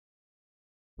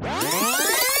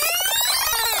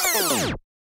And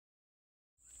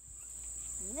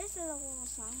this is a little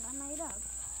song I made up.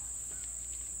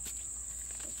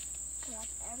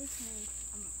 Like everything.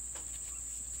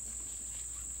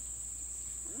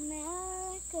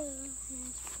 America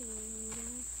has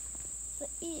freedom. The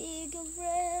eagle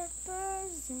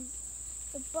represents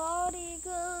the body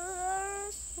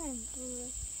colors and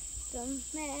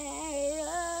America.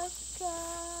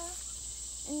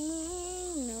 And we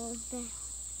know that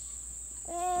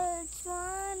it's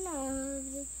one of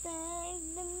the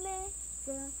things that makes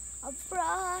a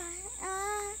bright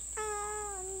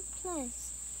place.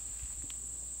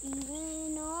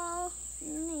 Even all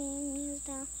things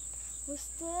down, we're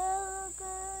still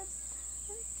good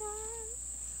time.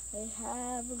 We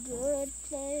have a good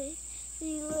place.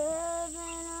 We live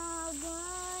in a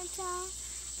good time.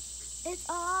 It's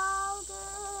all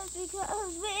good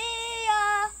because we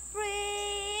are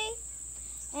free.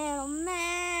 And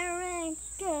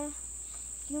America,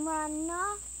 you might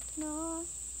not know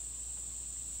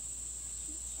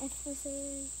if this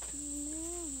is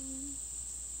new,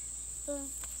 but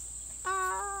I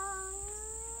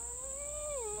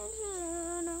need to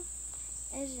know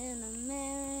it's in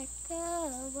America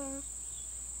we're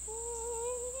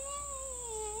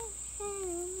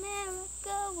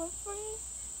free.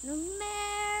 In America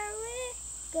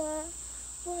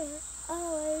we're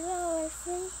always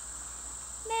free.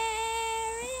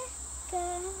 America,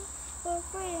 we're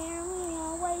free and we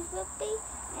always will be.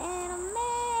 In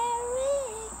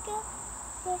America,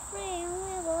 we're free and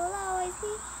we will always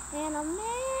be. In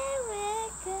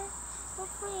America,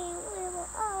 we're free and we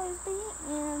will always be.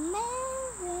 In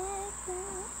America,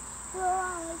 we'll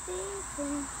always be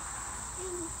free.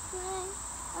 In the place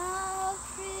of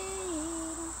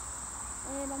freedom.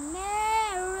 In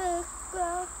America,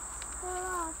 we're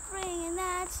all free and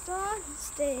that's gonna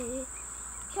stay.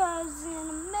 'Cause in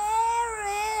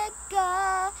America,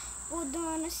 we're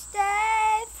gonna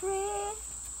stay free.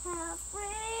 Have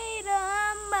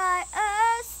freedom by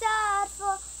our side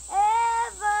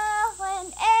forever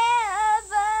and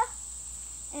ever.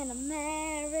 In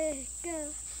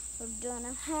America, we're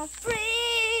gonna have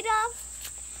freedom.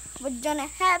 We're gonna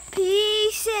have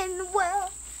peace in the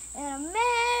world. In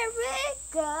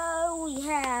America, we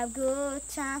have good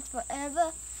times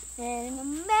forever. And in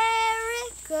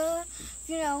America,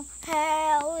 you know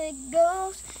how it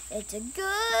goes. It's a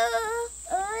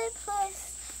good place.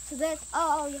 So that's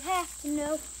all you have to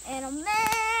know. In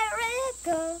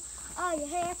America, all you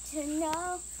have to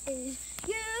know is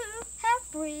you have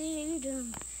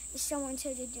freedom. If someone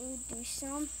tells you to do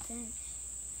something,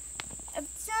 if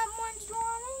someone's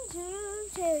wanting to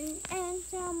tell you, and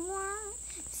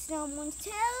someone's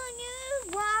telling you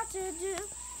what to do.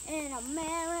 In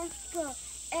America,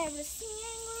 every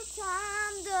single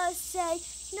time they say,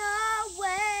 no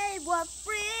way, we're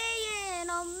free in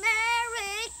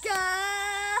America.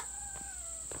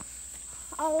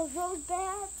 All of those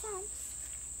bad times,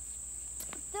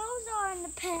 those are in the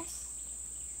past.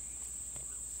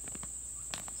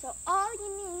 So all you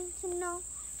need to know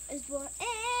is we're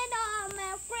in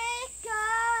America.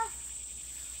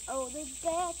 Oh, the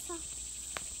bad times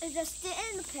is just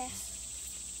in the past.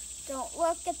 Don't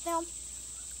look at them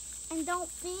and don't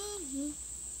be me.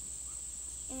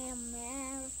 In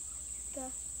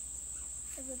America,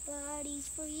 everybody's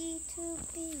free to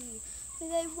be who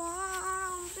they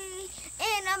want to be.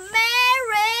 In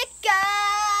America,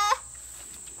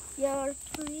 you're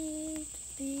free to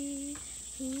be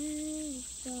who you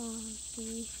want to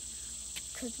be.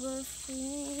 'Cause we're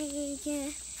free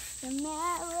in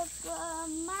America,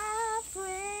 my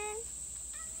friend.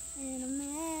 In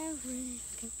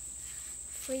America,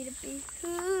 free to be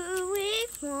who we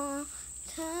want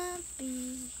to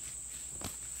be.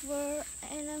 We're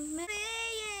in America.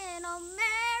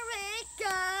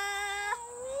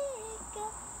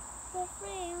 We're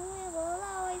free and we will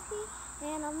always be.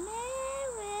 In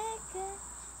America,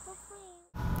 we're free.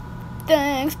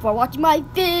 Thanks for watching my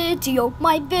video.